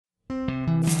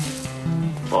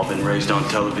We've all been raised on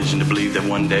television to believe that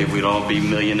one day we'd all be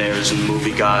millionaires and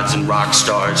movie gods and rock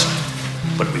stars.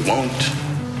 But we won't.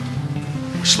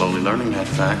 We're slowly learning that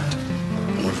fact.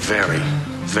 And we're very,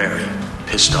 very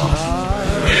pissed off.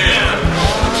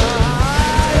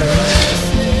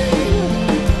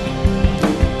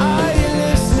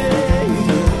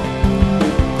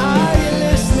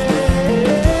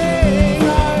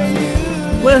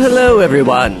 Well, hello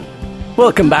everyone.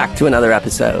 Welcome back to another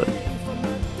episode.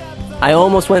 I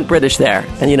almost went British there,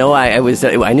 and you know, I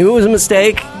knew it was a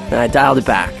mistake, and I dialed it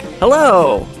back.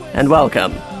 Hello, and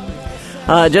welcome.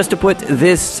 Just to put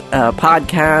this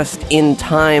podcast in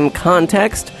time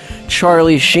context,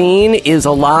 Charlie Sheen is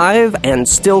alive and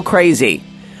still crazy.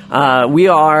 We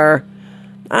are,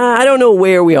 I don't know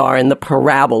where we are in the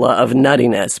parabola of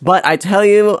nuttiness, but I tell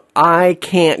you, I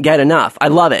can't get enough. I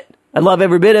love it. I love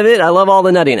every bit of it. I love all the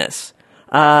nuttiness.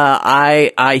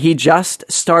 He just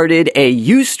started a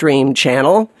Ustream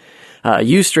channel.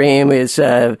 Ustream is,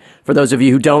 for those of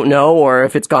you who don't know, or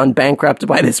if it's gone bankrupt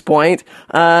by this point,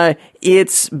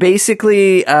 it's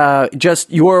basically, just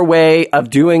your way of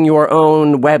doing your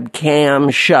own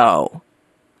webcam show.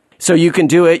 So you can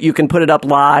do it, you can put it up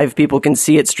live, people can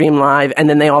see it stream live, and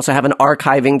then they also have an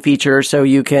archiving feature so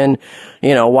you can,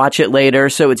 watch it later.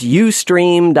 So it's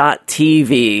ustream.tv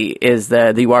is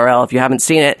the URL if you haven't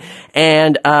seen it.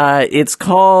 And it's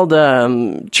called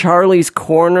Charlie's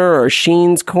Corner or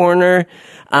Sheen's Corner.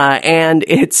 And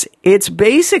it's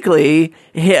basically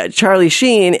Charlie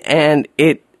Sheen, and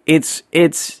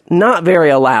it's not very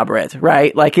elaborate,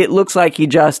 right? Like, it looks like he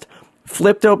just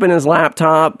flipped open his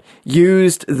laptop,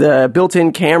 used the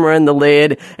built-in camera in the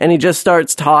lid, and he just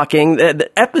starts talking. The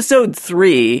episode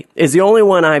 3 is the only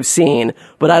one I've seen,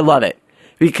 but I love it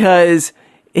because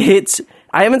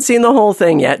I haven't seen the whole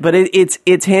thing yet, but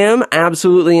it's him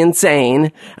absolutely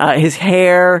insane. His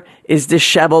hair is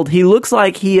disheveled. He looks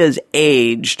like he has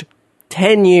aged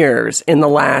 10 years in the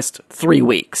last 3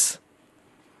 weeks.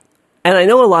 And I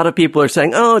know a lot of people are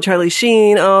saying, oh, Charlie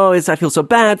Sheen, I feel so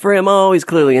bad for him, he's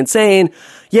clearly insane.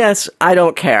 Yes, I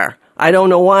don't care. I don't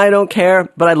know why I don't care,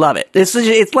 but I love it.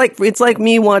 It's like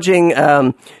me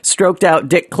watching stroked out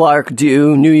Dick Clark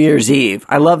do New Year's Eve.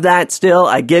 I love that still.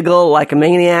 I giggle like a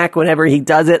maniac whenever he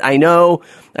does it. I know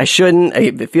I shouldn't. I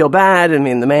feel bad. I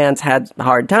mean, the man's had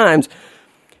hard times.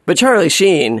 But Charlie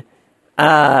Sheen,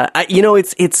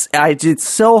 it's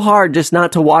so hard just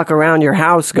not to walk around your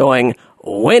house going,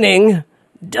 winning,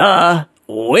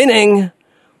 winning,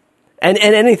 and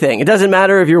anything. It doesn't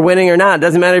matter if you're winning or not. It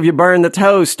doesn't matter if you burned the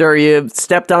toast or you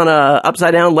stepped on a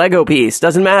upside down Lego piece.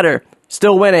 Doesn't matter.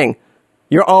 Still winning.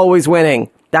 You're always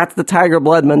winning. That's the Tiger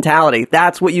Blood mentality.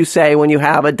 That's what you say when you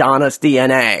have Adonis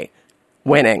DNA.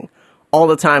 Winning. All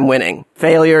the time winning.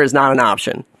 Failure is not an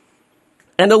option.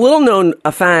 And a little known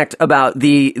fact about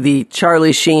the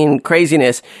Charlie Sheen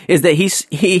craziness is that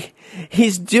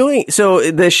he's doing, so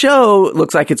the show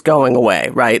looks like it's going away,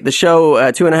 right? The show,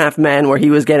 2.5 Men, where he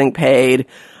was getting paid,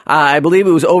 I believe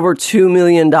it was over $2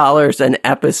 million an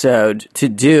episode to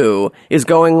do, is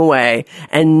going away.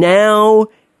 And now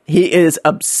he is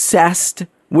obsessed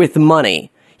with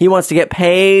money. He wants to get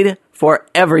paid for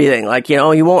everything. Like, he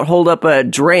won't hold up a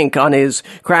drink on his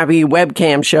crappy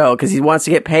webcam show because he wants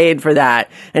to get paid for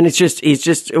that. And he's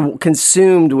just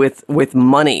consumed with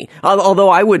money. Although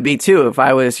I would be too if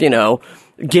I was,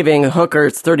 giving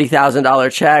hookers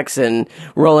 $30,000 checks and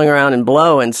rolling around in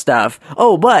blow and stuff.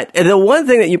 Oh, but the one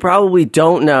thing that you probably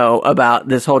don't know about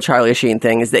this whole Charlie Sheen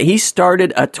thing is that he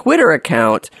started a Twitter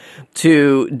account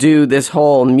to do this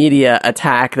whole media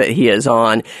attack that he is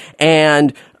on.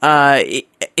 And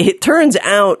it turns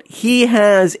out he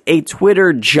has a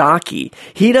Twitter jockey.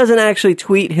 He doesn't actually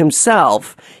tweet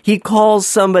himself. He calls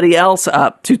somebody else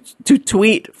up to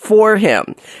tweet for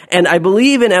him. And I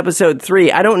believe in episode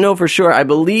 3, I don't know for sure, I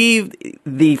believe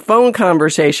the phone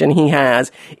conversation he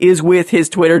has is with his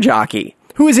Twitter jockey,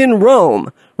 who is in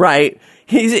Rome, right?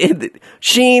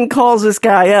 Sheen calls this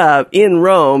guy up in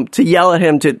Rome to yell at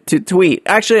him to tweet.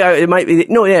 Actually, it might be,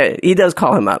 he does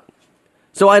call him up.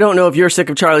 So I don't know if you're sick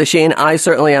of Charlie Sheen. I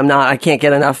certainly am not. I can't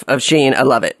get enough of Sheen. I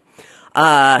love it.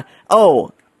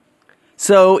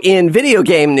 So in video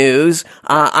game news,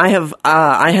 I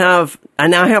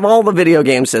now have all the video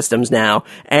game systems now,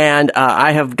 and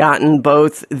I have gotten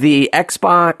both the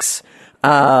Xbox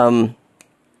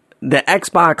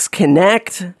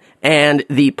Kinect and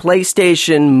the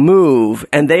PlayStation Move,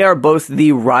 and they are both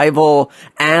the rival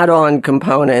add-on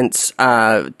components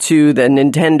to the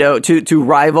Nintendo, to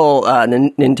rival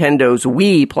Nintendo's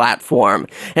Wii platform.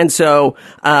 And so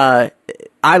I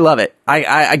love it.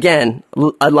 I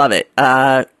love it.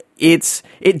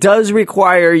 it does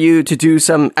require you to do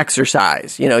some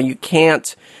exercise. You know, you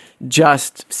can't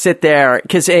just sit there,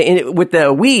 because with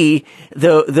the Wii,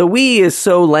 the Wii is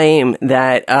so lame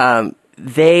that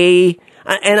they,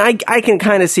 and I can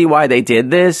kind of see why they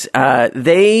did this.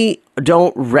 They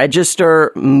don't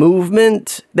register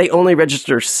movement; they only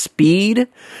register speed.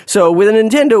 So with a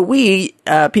Nintendo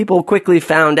Wii, people quickly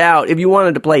found out if you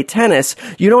wanted to play tennis,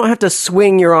 you don't have to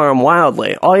swing your arm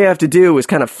wildly. All you have to do is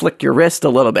kind of flick your wrist a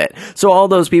little bit. So all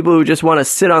those people who just want to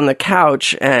sit on the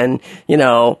couch and, you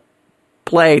know,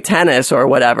 play tennis or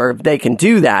whatever, they can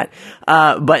do that.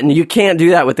 But you can't do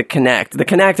that with the Kinect. The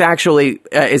Kinect actually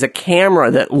is a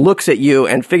camera that looks at you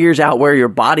and figures out where your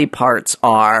body parts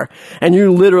are. And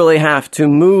you literally have to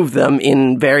move them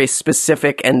in very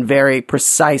specific and very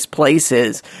precise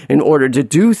places in order to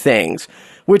do things,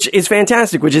 which is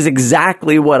fantastic, which is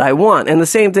exactly what I want. And the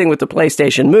same thing with the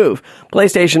PlayStation Move.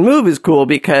 PlayStation Move is cool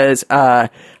because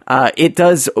it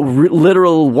does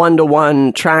literal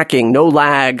one-to-one tracking, no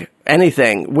lag,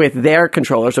 anything with their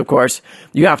controllers. Of course,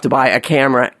 you have to buy a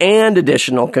camera and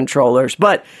additional controllers,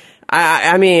 but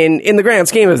I mean, in the grand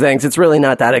scheme of things, it's really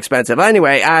not that expensive.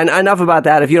 Anyway, and enough about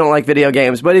that if you don't like video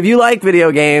games. But if you like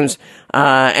video games,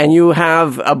 and you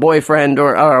have a boyfriend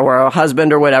or a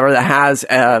husband or whatever that has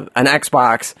an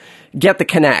Xbox, get the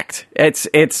Kinect.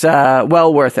 It's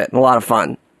well worth it and a lot of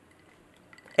fun.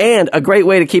 And a great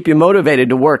way to keep you motivated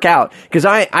to work out. Because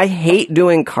I hate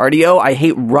doing cardio. I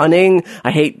hate running. I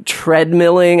hate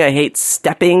treadmilling. I hate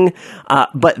stepping.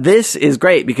 But this is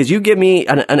great because you give me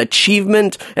an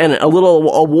achievement and a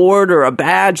little award or a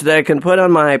badge that I can put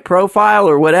on my profile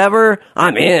or whatever.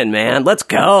 I'm in, man. Let's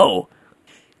go.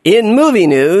 In movie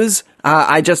news,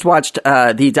 I just watched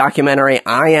the documentary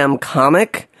I Am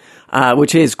Comic,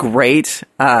 which is great.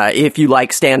 If you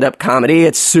like stand-up comedy,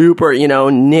 it's super,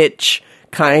 niche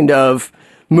kind of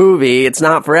movie. It's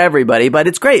not for everybody, but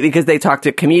it's great because they talk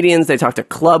to comedians, they talk to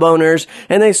club owners,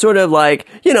 and they sort of like,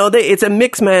 it's a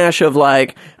mix mash of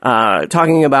like,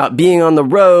 talking about being on the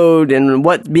road and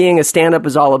what being a stand-up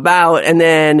is all about, and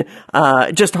then,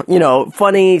 just,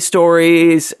 funny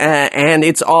stories, and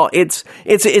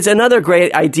it's another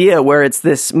great idea where it's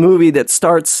this movie that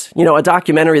starts, a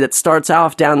documentary that starts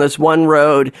off down this one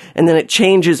road, and then it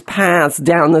changes paths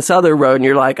down this other road, and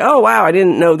you're like, oh wow, I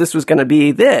didn't know this was going to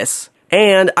be this.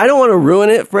 And I don't want to ruin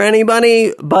it for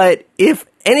anybody, but if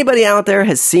anybody out there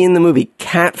has seen the movie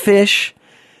Catfish,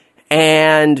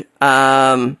 and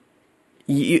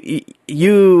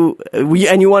you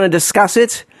want to discuss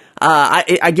it,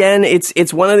 again,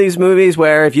 it's one of these movies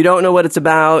where if you don't know what it's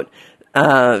about,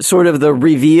 sort of the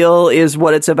reveal is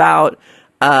what it's about.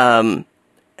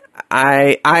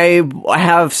 I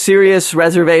have serious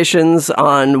reservations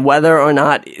on whether or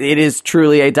not it is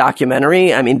truly a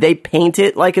documentary. I mean, they paint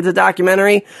it like it's a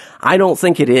documentary. I don't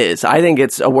think it is. I think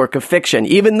it's a work of fiction,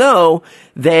 even though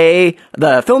the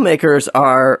filmmakers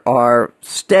are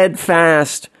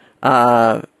steadfast.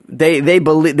 They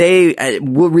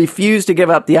will refuse to give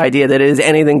up the idea that it is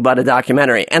anything but a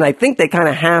documentary. And I think they kind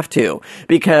of have to,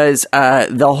 because,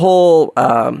 the whole,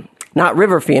 not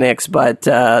River Phoenix, but,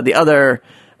 the other,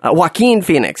 Joaquin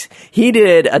Phoenix, he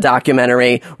did a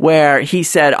documentary where he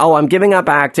said, oh, I'm giving up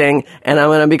acting and I'm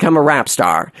going to become a rap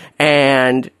star.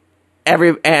 And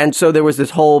so there was this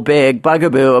whole big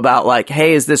bugaboo about like,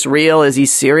 hey, is this real? Is he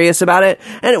serious about it?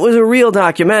 And it was a real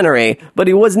documentary, but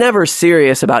he was never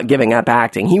serious about giving up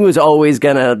acting. He was always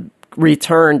going to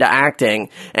return to acting.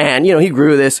 And, he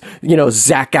grew this,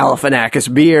 Zach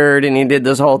Galifianakis beard, and he did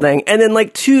this whole thing. And then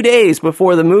like 2 days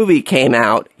before the movie came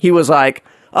out, he was like,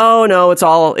 oh no, it's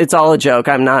all a joke.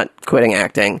 I'm not quitting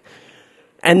acting.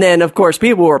 And then, of course,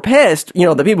 people were pissed.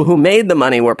 The people who made the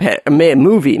money made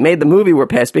the movie were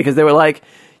pissed because they were like,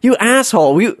 you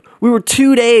asshole, we were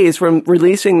 2 days from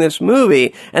releasing this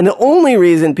movie, and the only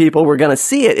reason people were going to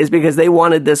see it is because they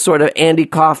wanted this sort of Andy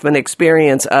Kaufman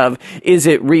experience of, is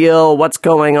it real? What's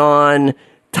going on?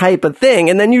 Type of thing.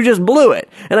 And then you just blew it.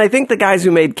 And I think the guys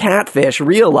who made Catfish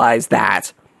realized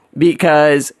that,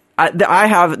 because I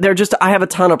have a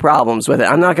ton of problems with it.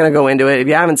 I'm not going to go into it. If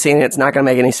you haven't seen it, it's not going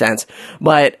to make any sense.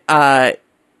 But I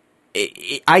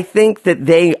think that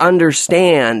they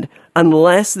understand,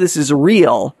 unless this is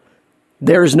real,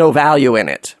 there's no value in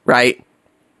it, right?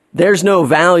 There's no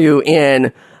value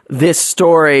in this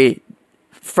story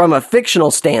from a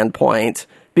fictional standpoint,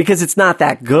 because it's not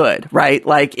that good, right?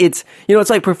 Like it's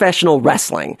like professional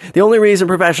wrestling. The only reason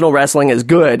professional wrestling is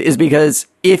good is because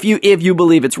if you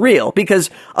believe it's real, because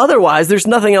otherwise there's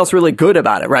nothing else really good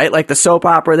about it, right? Like the soap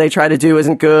opera they try to do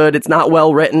isn't good. It's not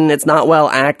well written. It's not well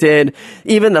acted.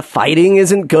 Even the fighting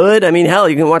isn't good. I mean, hell,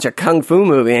 you can watch a kung fu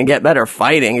movie and get better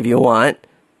fighting if you want.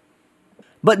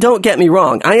 But don't get me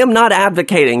wrong. I am not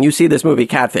advocating you see this movie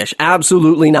Catfish.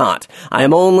 Absolutely not. I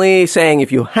am only saying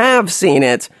if you have seen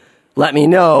it, let me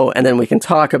know and then we can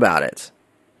talk about it.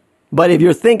 But if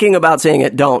you're thinking about seeing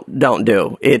it, don't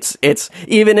do. It's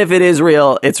even if it is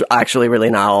real, it's actually really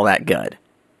not all that good.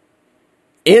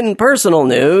 In personal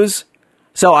news,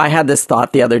 so I had this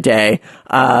thought the other day.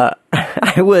 What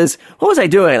was I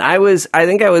doing? I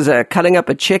think I was cutting up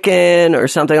a chicken or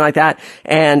something like that.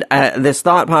 And this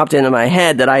thought popped into my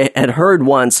head that I had heard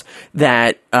once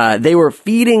that they were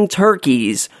feeding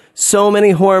turkeys so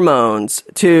many hormones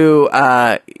to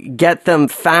get them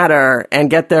fatter and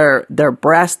get their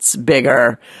breasts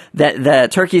bigger that the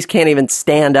turkeys can't even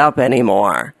stand up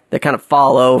anymore. They kind of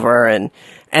fall over. And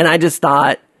I just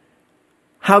thought,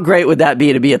 how great would that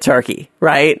be to be a turkey,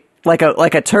 right? Like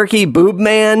a turkey boob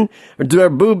man or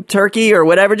boob turkey or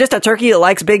whatever, just a turkey that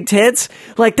likes big tits.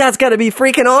 Like, that's got to be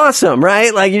freaking awesome,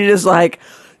 right? Like, you're just like,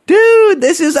 dude,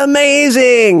 this is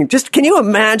amazing. Just, can you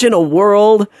imagine a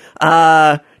world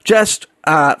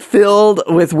filled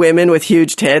with women with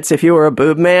huge tits if you were a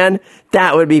boob man?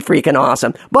 That would be freaking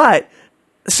awesome. But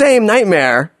same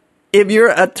nightmare. If you're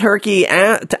a turkey,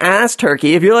 ass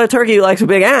turkey, if you're a turkey who likes a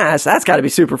big ass, that's got to be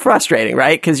super frustrating,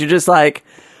 right? Because you're just like,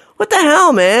 what the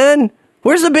hell, man?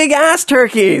 Where's the big ass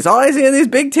turkeys? All I see are these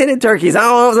big titted turkeys. I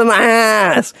don't want them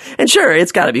ass. And sure,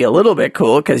 it's got to be a little bit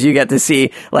cool because you get to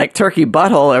see like turkey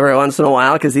butthole every once in a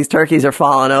while because these turkeys are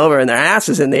falling over and their ass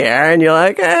is in the air. And you're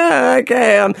like,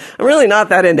 okay, I'm really not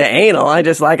that into anal. I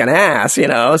just like an ass, you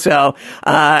know? So,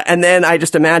 and then I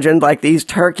just imagined like these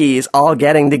turkeys all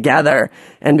getting together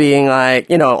and being like,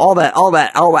 you know, all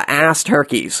the ass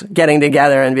turkeys getting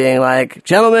together and being like,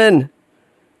 gentlemen,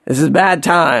 this is bad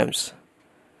times.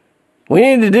 We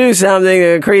need to do something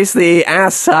to increase the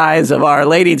ass size of our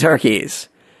lady turkeys.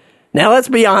 Now, let's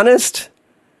be honest.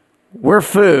 We're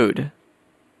food.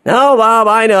 No, Bob,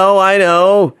 I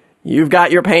know. You've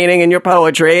got your painting and your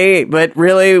poetry, but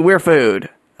really, we're food.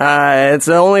 It's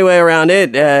the only way around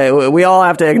it. We all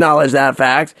have to acknowledge that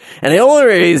fact. And the only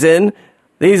reason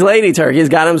these lady turkeys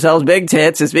got themselves big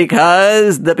tits is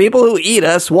because the people who eat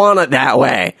us want it that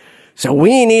way. So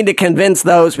we need to convince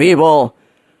those people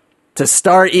to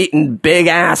start eating big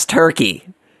ass turkey.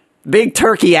 Big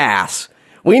turkey ass.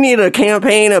 We need a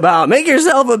campaign about make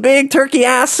yourself a big turkey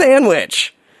ass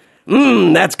sandwich.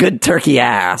 That's good turkey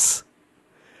ass.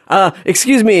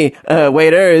 Excuse me,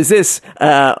 waiter, is this,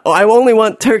 I only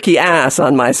want turkey ass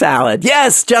on my salad.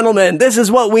 Yes, gentlemen, this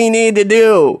is what we need to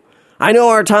do. I know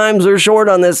our times are short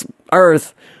on this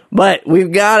earth, but we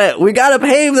gotta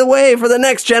pave the way for the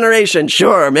next generation.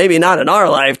 Sure, maybe not in our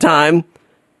lifetime,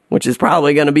 which is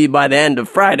probably going to be by the end of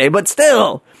Friday, but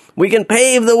still, we can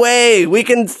pave the way, we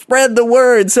can spread the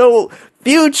word, so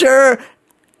future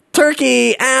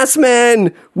turkey ass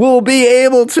men will be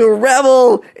able to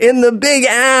revel in the big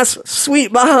ass,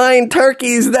 sweet behind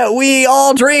turkeys that we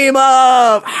all dream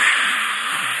of.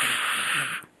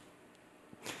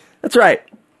 That's right.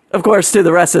 Of course, to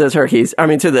the rest of the turkeys,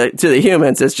 to the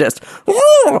humans, it's just,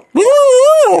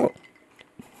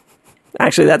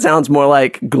 actually, that sounds more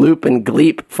like Gloop and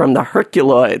Gleep from the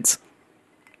Herculoids,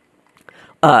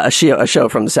 a show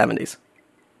from the 70s.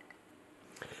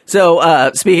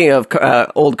 So, speaking of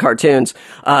old cartoons,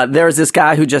 there's this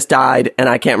guy who just died, and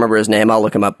I can't remember his name. I'll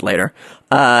look him up later.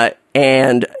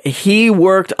 And he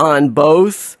worked on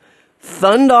both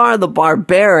Thundarr the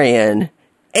Barbarian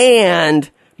and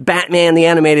Batman the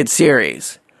Animated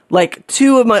Series. Like,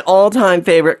 two of my all-time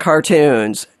favorite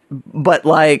cartoons, but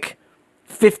like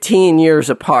 15 years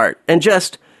apart. And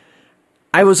just,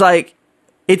 I was like,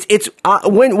 it's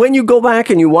when you go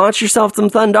back and you watch yourself some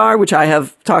Thundarr, which I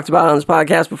have talked about on this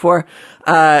podcast before,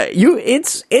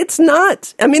 it's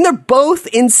not, they're both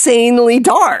insanely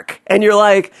dark. And you're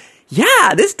like,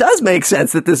 yeah, this does make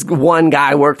sense that this one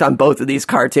guy worked on both of these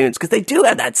cartoons, because they do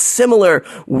have that similar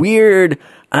weird,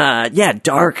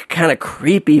 dark, kind of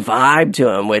creepy vibe to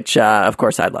them, which, of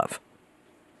course, I love.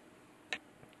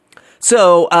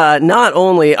 So, not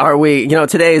only are we,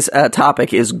 today's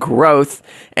topic is growth,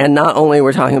 and not only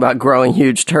we're talking about growing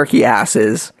huge turkey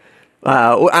asses,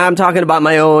 I'm talking about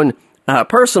my own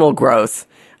personal growth,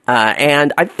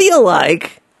 and I feel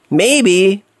like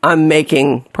maybe I'm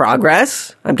making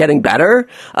progress. I'm getting better.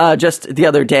 Just the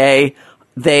other day,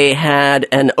 they had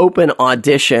an open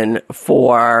audition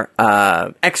for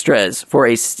extras for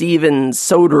a Steven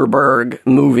Soderbergh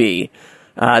movie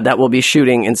that will be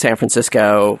shooting in San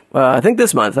Francisco, I think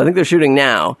this month. I think they're shooting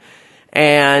now.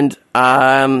 And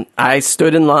I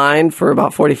stood in line for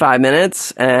about 45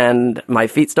 minutes, and my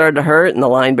feet started to hurt, and the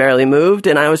line barely moved,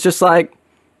 and I was just like,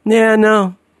 yeah,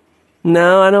 no,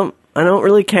 I don't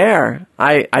really care.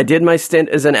 I did my stint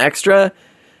as an extra,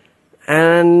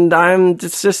 and I'm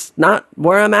just not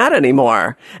where I'm at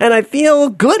anymore. And I feel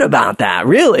good about that,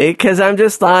 really, because I'm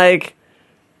just like,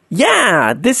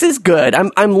 yeah, this is good.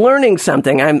 I'm learning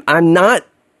something.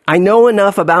 I know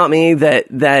enough about me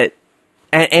that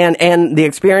and the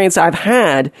experience I've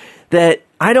had that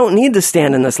I don't need to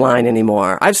stand in this line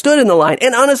anymore. I've stood in the line.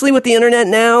 And honestly, with the internet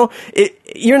now,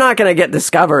 you're not going to get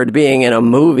discovered being in a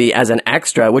movie as an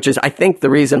extra, which is, I think, the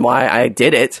reason why I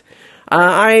did it. You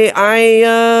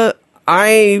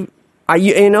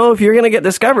know, if you're going to get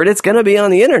discovered, it's going to be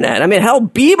on the internet. I mean, hell,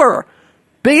 Bieber,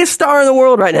 biggest star in the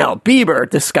world right now. Bieber,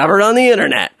 discovered on the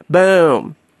internet.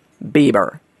 Boom.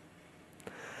 Bieber.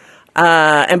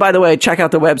 And by the way, check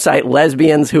out the website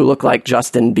Lesbians Who Look Like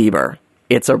Justin Bieber.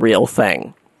 It's a real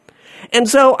thing. And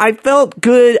so I felt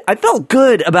good. I felt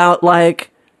good about, like,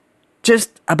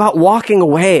 just about walking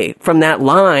away from that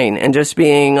line and just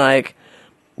being like,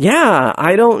 yeah,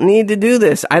 I don't need to do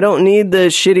this. I don't need the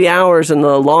shitty hours and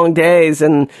the long days,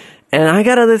 and I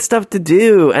got other stuff to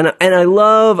do. And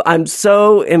I'm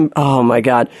so, oh my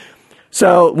God.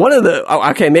 So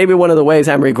maybe one of the ways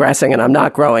I'm regressing and I'm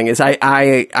not growing is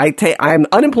I'm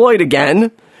unemployed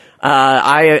again.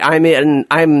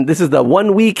 This is the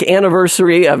 1 week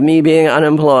anniversary of me being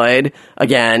unemployed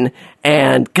again.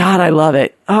 And God, I love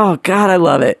it. Oh God, I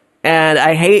love it. And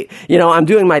I hate, I'm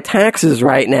doing my taxes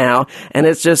right now, and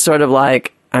it's just sort of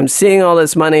like, I'm seeing all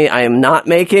this money I am not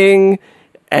making,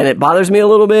 and it bothers me a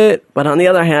little bit. But on the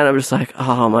other hand, I'm just like,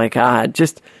 oh my God,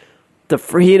 just the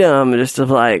freedom just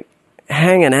of like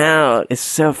hanging out is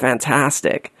so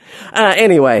fantastic.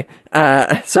 Anyway,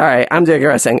 sorry, I'm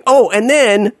digressing. Oh, and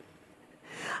then,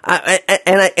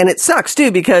 and it sucks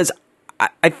too, because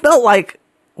I felt like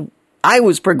I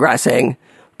was progressing,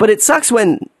 but it sucks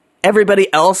when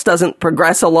everybody else doesn't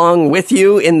progress along with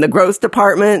you in the growth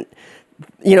department.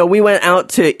 We went out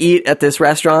to eat at this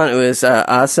restaurant. It was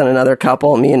us and another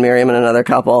couple, me and Miriam and another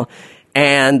couple.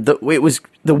 And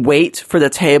the wait for the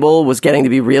table was getting to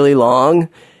be really long.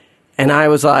 And I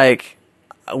was like,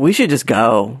 we should just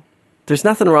go. There's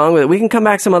nothing wrong with it. We can come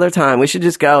back some other time. We should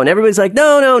just go. And everybody's like,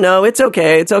 no, it's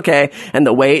okay. It's okay. And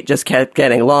the wait just kept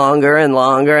getting longer and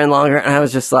longer and longer. And I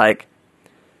was just like,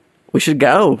 we should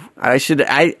go. I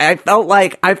felt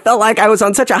like I was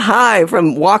on such a high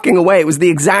from walking away. It was the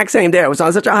exact same day. I was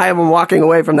on such a high from walking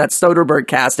away from that Soderbergh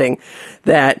casting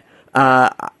that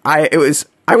I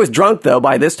was drunk though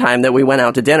by this time that we went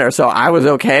out to dinner, so I was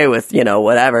okay with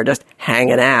whatever, just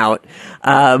hanging out.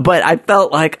 But I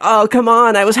felt like, oh come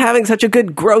on, I was having such a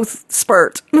good growth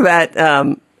spurt that,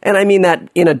 and I mean that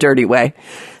in a dirty way,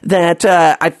 that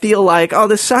I feel like, oh,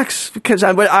 this sucks because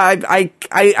I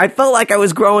felt like I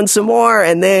was growing some more,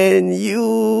 and then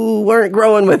you weren't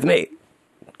growing with me.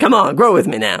 Come on, grow with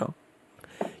me now.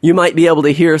 You might be able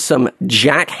to hear some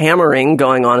jackhammering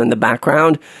going on in the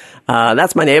background.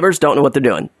 That's my neighbors. Don't know what they're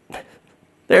doing.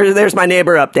 There's my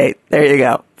neighbor update. There you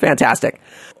go. Fantastic.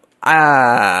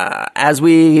 As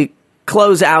we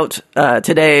close out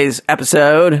today's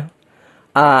episode,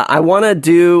 I want to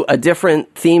do a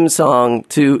different theme song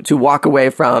to walk away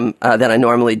from than I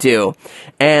normally do.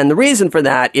 And the reason for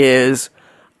that is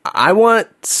I want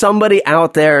somebody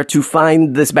out there to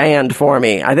find this band for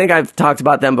me. I think I've talked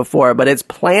about them before, but it's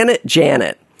Planet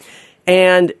Janet.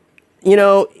 And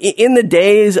in the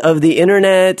days of the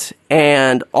internet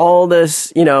and all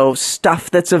this, stuff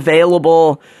that's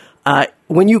available,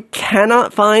 when you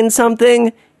cannot find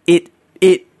something, it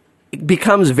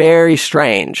becomes very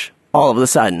strange all of a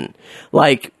sudden.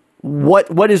 Like,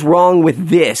 what is wrong with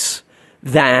this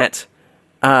that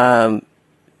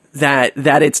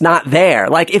it's not there?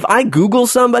 Like, if I Google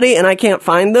somebody and I can't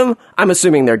find them, I'm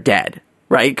assuming they're dead,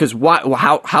 right? Because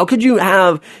how could you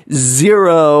have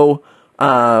zero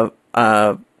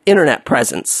internet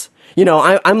presence?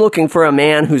 I'm looking for a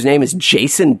man whose name is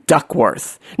Jason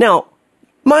Duckworth. Now,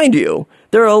 mind you,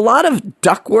 there are a lot of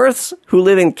Duckworths who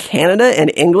live in Canada and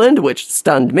England, which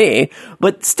stunned me,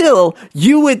 but still,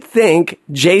 you would think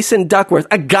Jason Duckworth,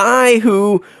 a guy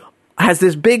who has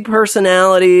this big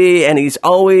personality and he's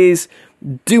always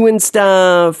doing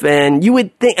stuff, and you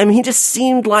would think, he just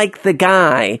seemed like the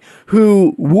guy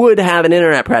who would have an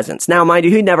internet presence. Now, mind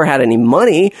you, he never had any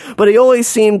money, but he always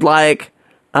seemed like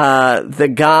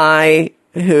the guy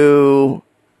who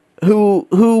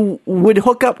would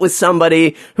hook up with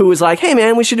somebody who was like, hey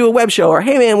man, we should do a web show, or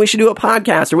hey man, we should do a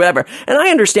podcast, or whatever. And I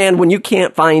understand when you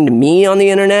can't find me on the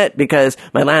internet because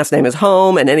my last name is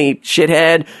Home, and any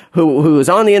shithead who is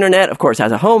on the internet, of course,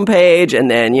 has a homepage, and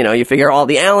then, you figure all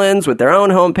the Allens with their own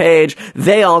homepage,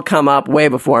 they all come up way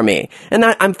before me. And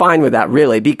I'm fine with that,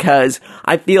 really, because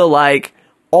I feel like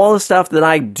all the stuff that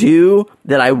I do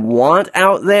that I want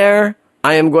out there,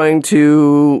 I am going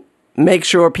to make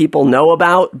sure people know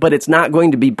about, but it's not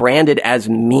going to be branded as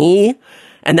me.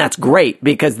 And that's great,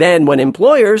 because then when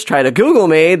employers try to Google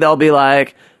me, they'll be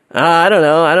like, I don't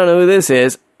know who this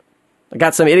is. I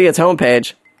got some idiot's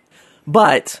homepage.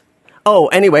 But,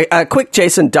 anyway, a quick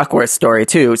Jason Duckworth story,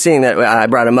 too, seeing that I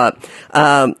brought him up.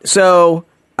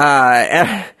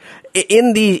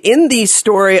 In the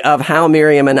story of how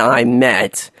Miriam and I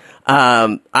met,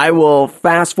 I will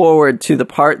fast forward to the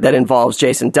part that involves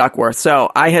Jason Duckworth. So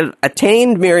I had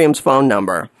attained Miriam's phone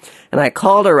number, and I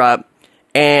called her up,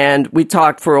 and we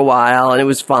talked for a while, and it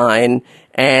was fine,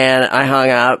 and I hung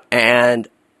up, and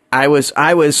I was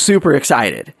super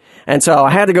excited. And so I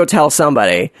had to go tell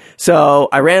somebody. So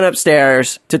I ran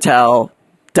upstairs to tell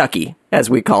Ducky, as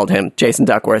we called him, Jason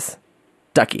Duckworth,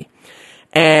 Ducky.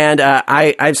 And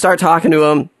I start talking to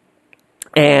him,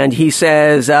 and he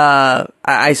says,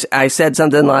 I said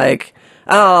something like,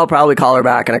 I'll probably call her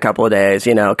back in a couple of days,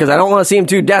 because I don't want to seem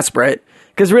too desperate.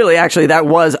 Because really, actually, that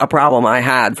was a problem I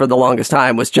had for the longest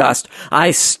time, was just,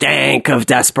 I stank of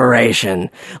desperation.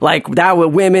 Like, that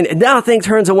with women, nothing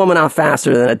turns a woman off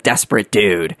faster than a desperate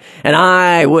dude. And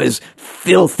I was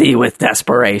filthy with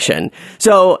desperation.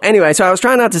 So, anyway, I was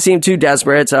trying not to seem too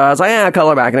desperate, so I was like, I'll call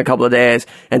her back in a couple of days.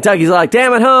 And Tucky's like,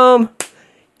 damn it, home.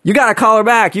 You gotta call her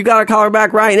back. You gotta call her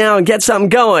back right now and get something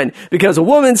going. Because a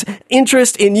woman's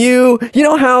interest in you, you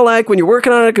know how, like, when you're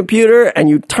working on a computer and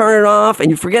you turn it off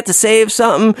and you forget to save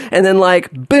something, and then,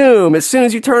 like, boom, as soon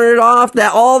as you turn it off,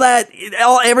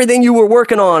 everything you were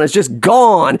working on is just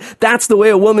gone. That's the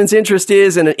way a woman's interest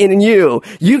is in you.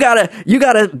 You gotta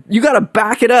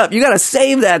back it up. You gotta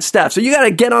save that stuff. So you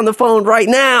gotta get on the phone right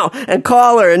now and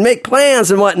call her and make plans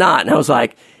and whatnot. And I was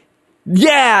like,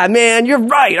 yeah, man, you're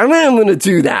right. I'm going to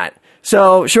do that.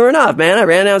 So, sure enough, man, I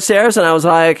ran downstairs and I was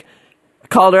like,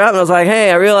 called her up and I was like, hey,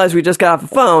 I realized we just got off the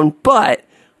phone, but,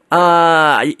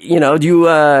 have you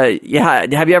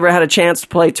ever had a chance to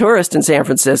play tourist in San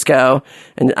Francisco?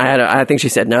 And I think she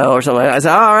said no or something. I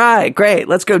said, all right, great,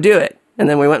 let's go do it. And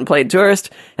then we went and played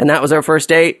tourist, and that was our first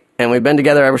date, and we've been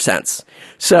together ever since.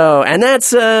 So, and that's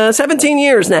 17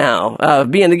 years now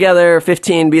of being together,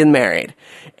 15 being married.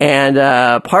 And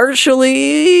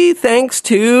partially thanks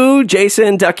to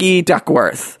Jason Ducky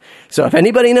Duckworth. So if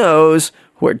anybody knows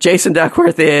where Jason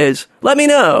Duckworth is, let me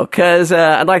know, because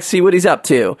I'd like to see what he's up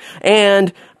to.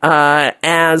 And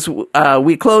as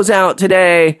we close out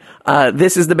today,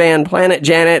 this is the band Planet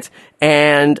Janet,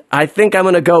 and I think I'm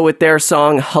going to go with their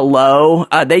song Hello.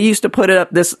 They used to put it up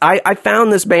I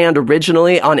found this band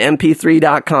originally on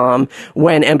mp3.com,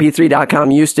 when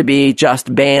mp3.com used to be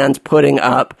just bands putting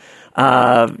up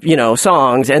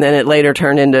songs, and then it later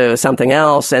turned into something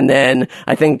else, and then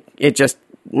I think it just,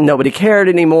 nobody cared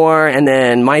anymore, and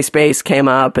then MySpace came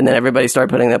up, and then everybody started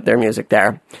putting up their music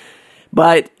there.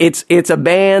 But it's a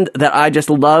band that I just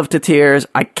love to tears.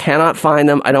 I cannot find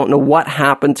them. I don't know what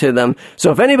happened to them.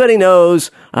 So if anybody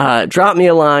knows, drop me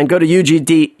a line, go to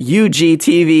ugtv.org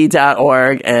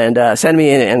and send me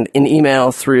an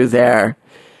email through there.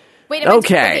 Wait a minute.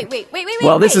 Okay. Wait.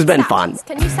 Well, this has been fun.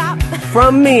 Can you stop?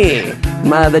 From me,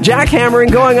 the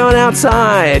jackhammering going on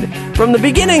outside, from the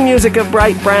beginning music of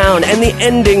Bright Brown and the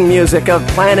ending music of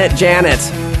Planet Janet.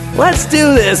 Let's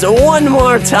do this one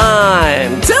more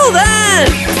time. Till then!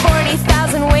 40,000